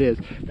what that is.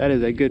 That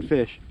is a good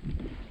fish.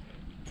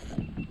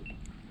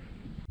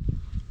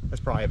 That's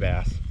probably a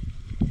bass.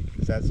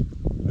 'Cause that's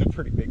a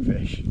pretty big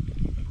fish.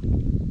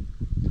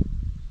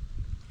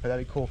 But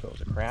that'd be cool if it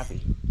was a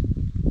crappie.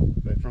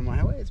 But from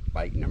the way it's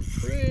biting, I'm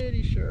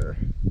pretty sure.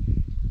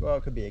 Well,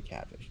 it could be a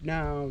catfish.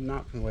 No,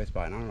 not from the way it's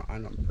biting.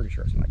 I'm pretty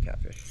sure it's not a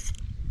catfish.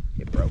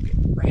 It broke it.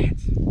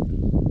 Rats.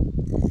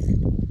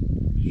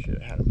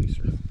 Should have had a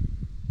looser.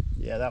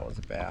 Yeah, that was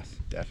a bass.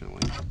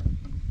 Definitely.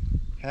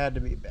 Had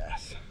to be a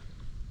bass.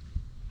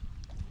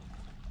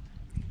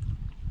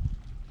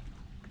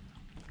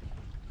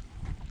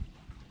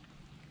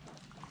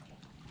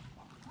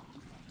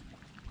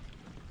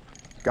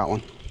 Got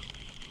one.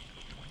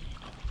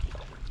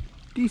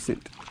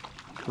 Decent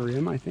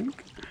brim, I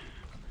think.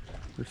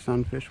 Or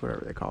sunfish,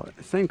 whatever they call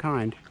it. Same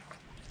kind.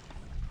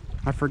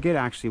 I forget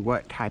actually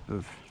what type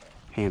of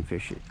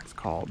panfish it's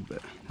called,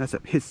 but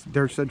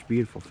they're such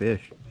beautiful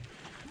fish.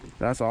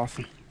 That's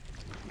awesome.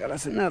 Got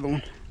us another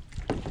one.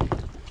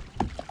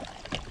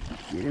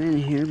 Get him in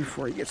here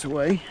before he gets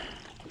away.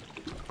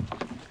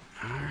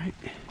 All right.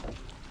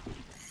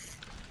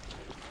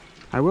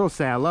 I will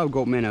say I love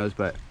gold minnows,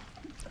 but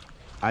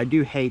I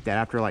do hate that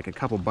after like a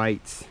couple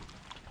bites,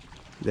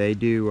 they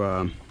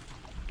do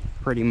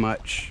pretty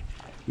much,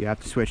 you have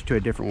to switch to a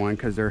different one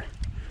because they're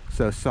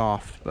so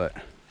soft, but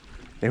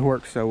they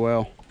work so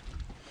well.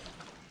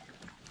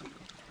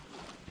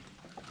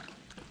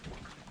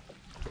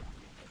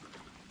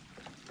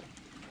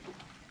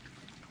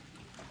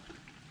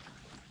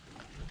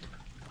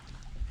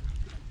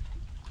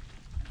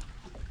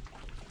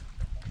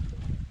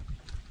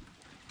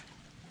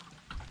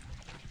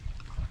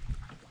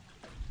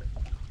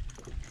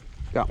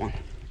 Got one.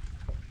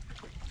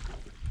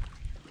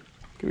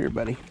 Come here,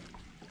 buddy.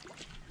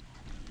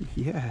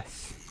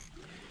 Yes.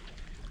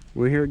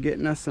 We're here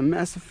getting us a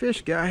mess of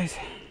fish, guys.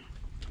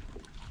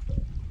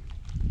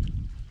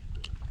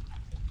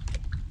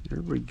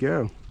 There we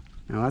go.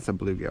 Now that's a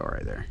bluegill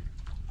right there.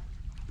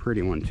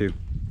 Pretty one too.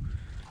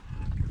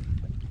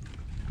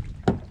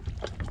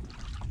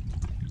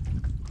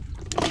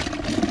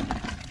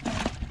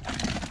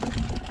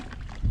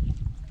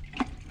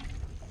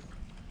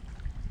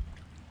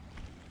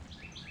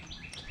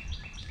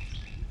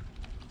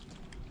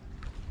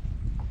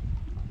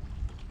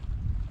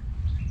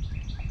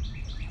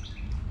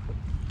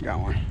 Got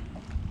one.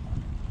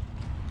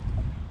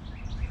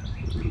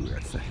 Ooh,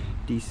 that's a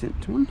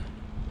decent one.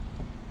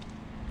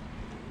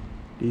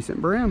 Decent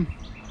brim.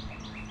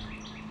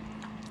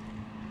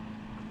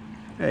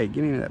 Hey,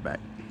 give me that back.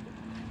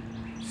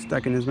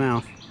 Stuck in his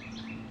mouth.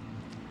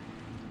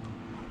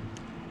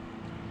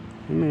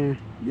 Come here.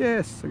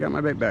 Yes, I got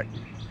my bait back.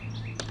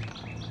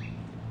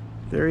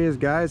 There he is,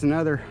 guys.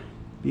 Another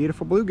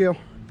beautiful bluegill.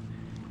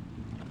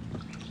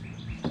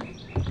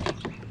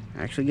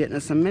 Actually getting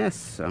us a miss,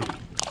 so.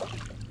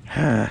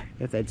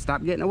 If they'd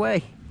stop getting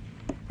away.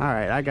 All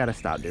right, I gotta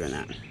stop doing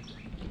that.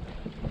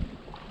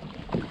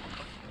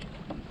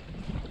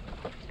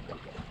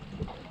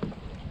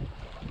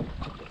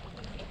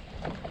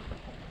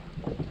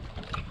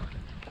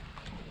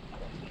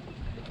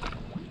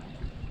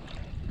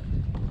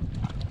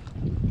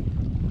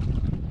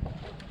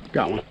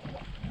 Got one.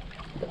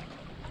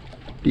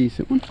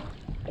 Decent one.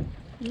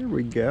 There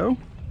we go.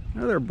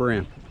 Another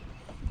brim.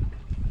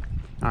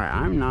 All right,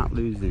 I'm not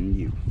losing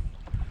you.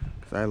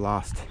 I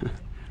lost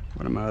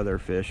one of my other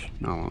fish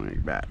not long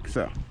back,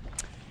 so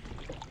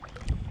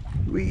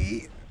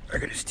we are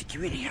gonna stick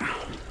you in here.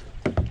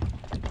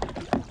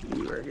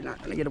 You are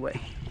not gonna get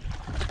away.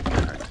 All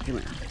right, come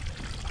here.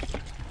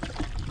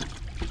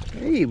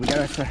 Hey, we got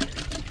us a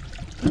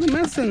little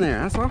mess in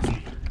there. That's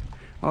awesome.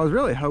 I was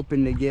really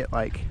hoping to get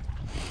like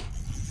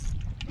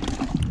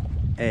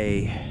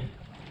a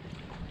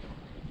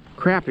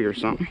crappie or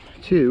something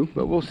too,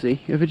 but we'll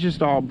see. If it's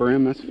just all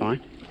brim, that's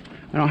fine.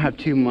 I don't have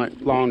too much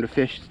long to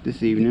fish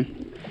this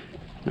evening.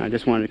 I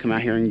just wanted to come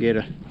out here and get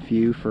a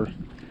few for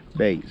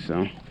bait,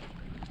 so.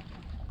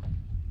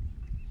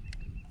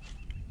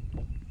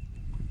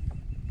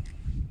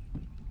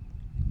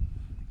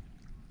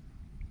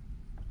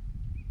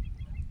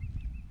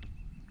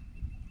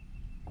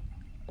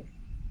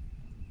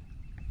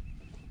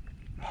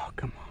 Oh,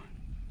 come on.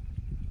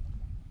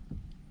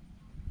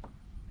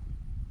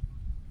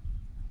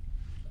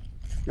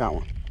 Got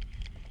one.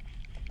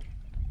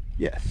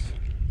 Yes.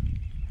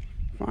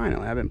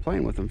 Finally, I've been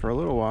playing with them for a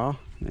little while.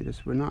 They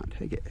just would not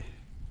take it.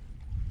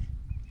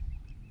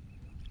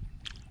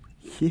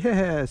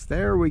 Yes,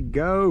 there we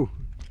go.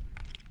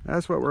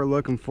 That's what we're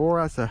looking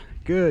for. That's a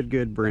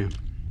good brim.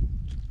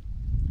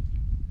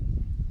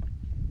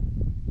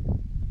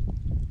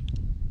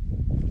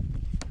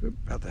 Oop,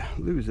 about to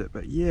lose it,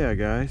 but yeah,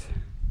 guys.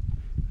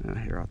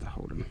 Here, I'll have to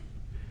hold him.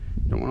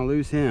 Don't want to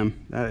lose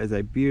him. That is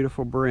a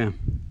beautiful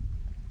brim.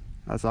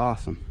 That's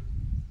awesome.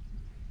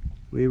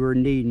 We were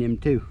needing him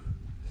too.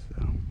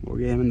 So we'll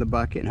get him in the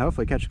bucket and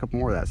hopefully catch a couple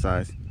more of that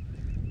size.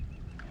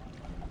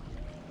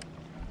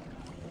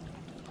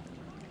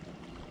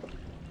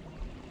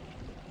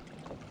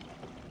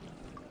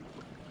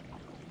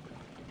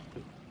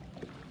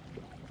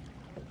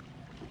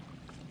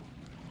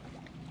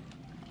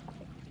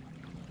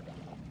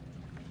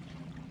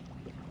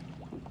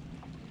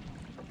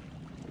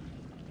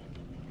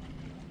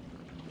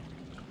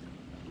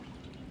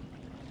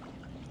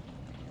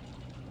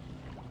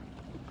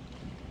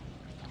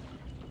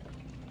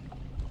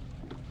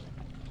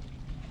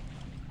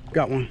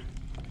 Got one.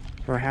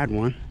 Or I had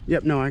one.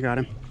 Yep, no, I got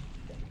him.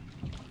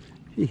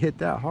 He hit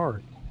that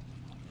hard.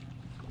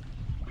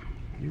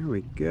 Here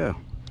we go.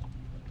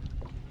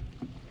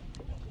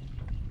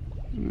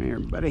 Come here,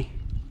 buddy.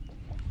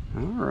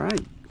 All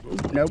right.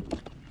 Oop, nope.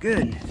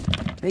 Good.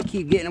 They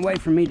keep getting away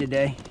from me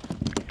today.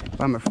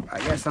 I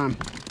guess I'm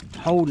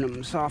holding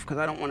them soft because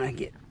I don't want to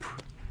get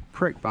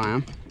pricked by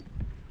them.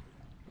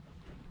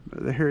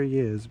 But there he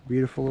is.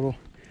 Beautiful little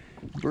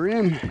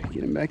brim.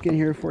 Get him back in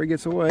here before he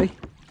gets away.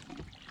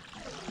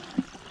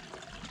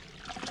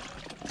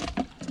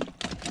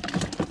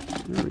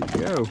 There we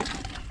go.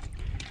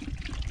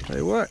 Tell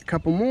you what, a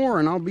couple more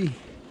and I'll be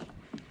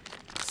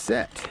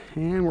set.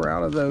 And we're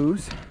out of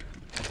those.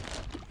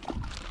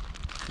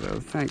 So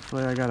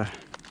thankfully I got a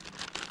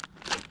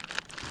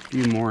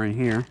few more in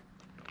here.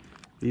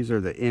 These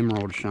are the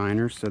emerald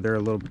shiners, so they're a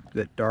little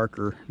bit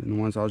darker than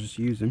the ones I was just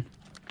using.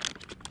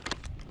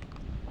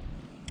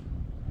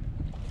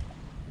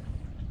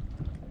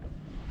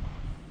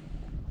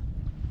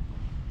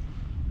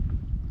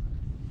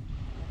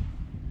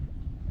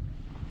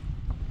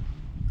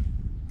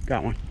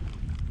 Got one.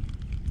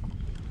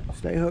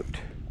 Stay hooked.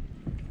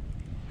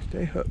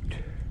 Stay hooked.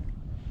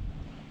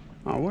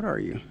 Oh, what are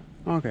you?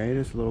 Okay, it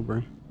is a little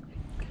brim.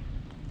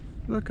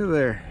 Look at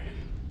there.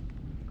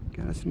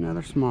 Got us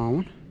another small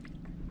one.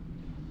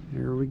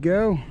 There we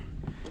go.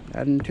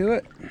 Adding to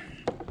it.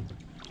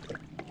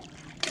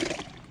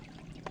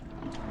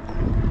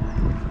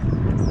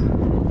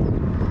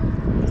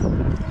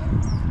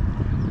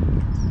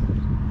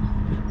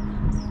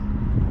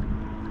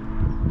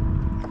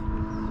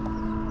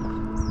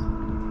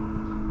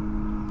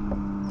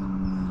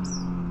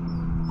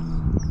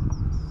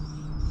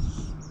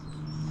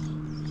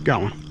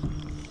 Got one.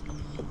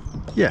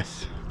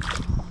 Yes.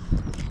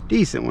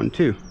 Decent one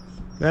too.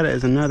 That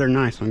is another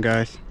nice one,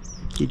 guys.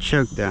 He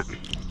choked that.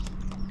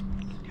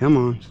 Come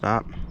on,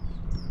 stop.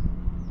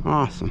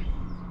 Awesome.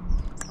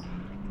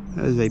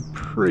 That is a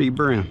pretty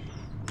brim.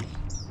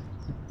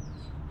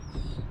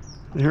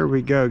 There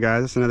we go,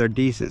 guys. That's another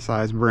decent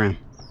sized brim.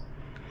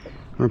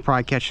 I'm gonna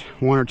probably catch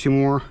one or two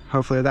more.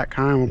 Hopefully of that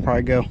kind. We'll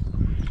probably go.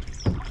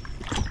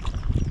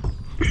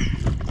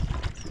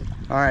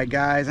 All right,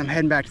 guys, I'm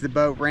heading back to the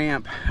boat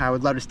ramp. I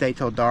would love to stay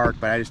till dark,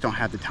 but I just don't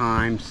have the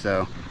time.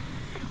 So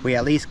we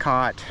at least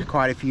caught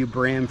quite a few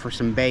brim for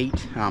some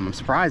bait. I'm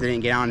surprised they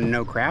didn't get on to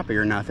no crappie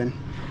or nothing.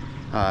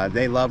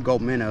 They love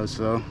gold minnows,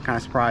 so kind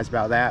of surprised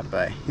about that.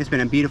 But it's been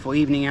a beautiful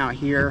evening out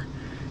here.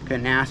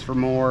 Couldn't ask for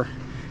more.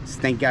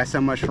 Thank you guys so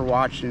much for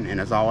watching,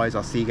 and as always,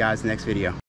 I'll see you guys in the next video.